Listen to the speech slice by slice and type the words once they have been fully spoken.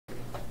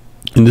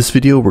In this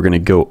video, we're going to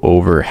go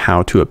over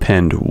how to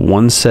append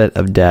one set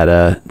of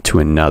data to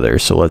another.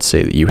 So let's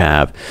say that you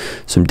have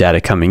some data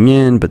coming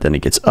in, but then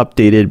it gets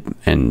updated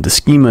and the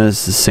schema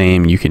is the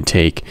same. You can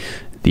take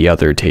the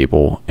other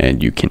table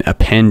and you can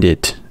append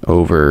it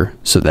over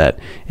so that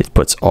it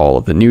puts all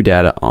of the new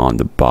data on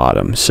the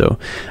bottom. So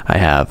I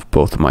have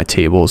both of my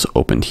tables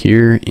opened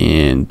here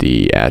in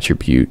the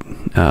attribute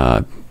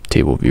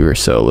table viewer.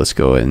 So let's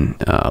go and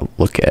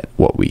look at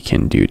what we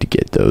can do to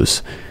get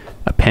those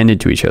appended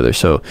to each other.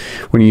 So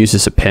we're going to use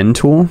this append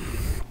tool.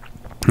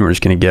 We're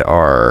just going to get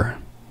our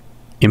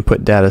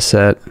input data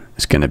set.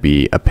 It's going to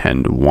be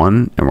append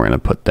 1, and we're going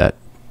to put that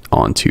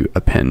onto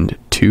append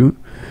 2.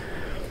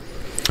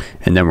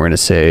 And then we're going to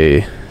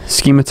say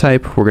schema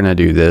type. We're going to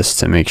do this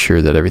to make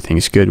sure that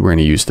everything's good. We're going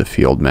to use the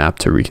field map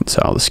to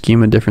reconcile the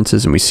schema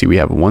differences, and we see we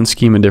have one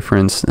schema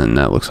difference, and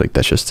that looks like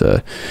that's just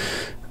an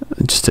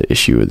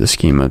issue with the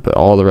schema, but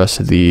all the rest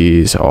of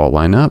these all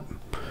line up.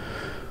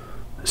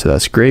 So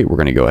that's great. We're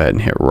going to go ahead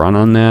and hit run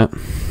on that.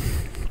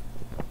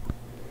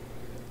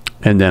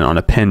 And then on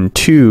append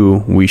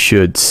 2, we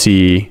should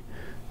see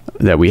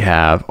that we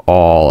have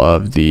all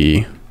of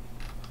the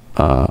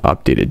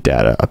updated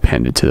data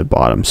appended to the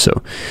bottom.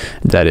 So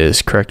that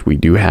is correct. We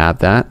do have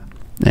that,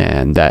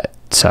 and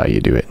that's how you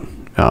do it.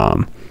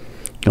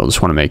 You'll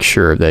just want to make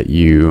sure that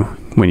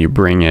when you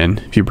bring in,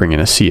 if you bring in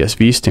a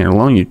CSV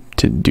standalone, you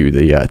to do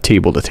the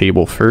table to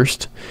table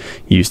first,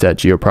 use that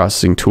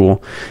geoprocessing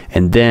tool,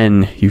 and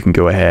then you can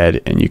go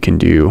ahead and you can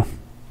do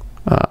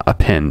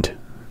append.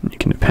 You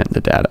can append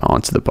the data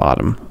onto the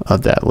bottom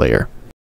of that layer.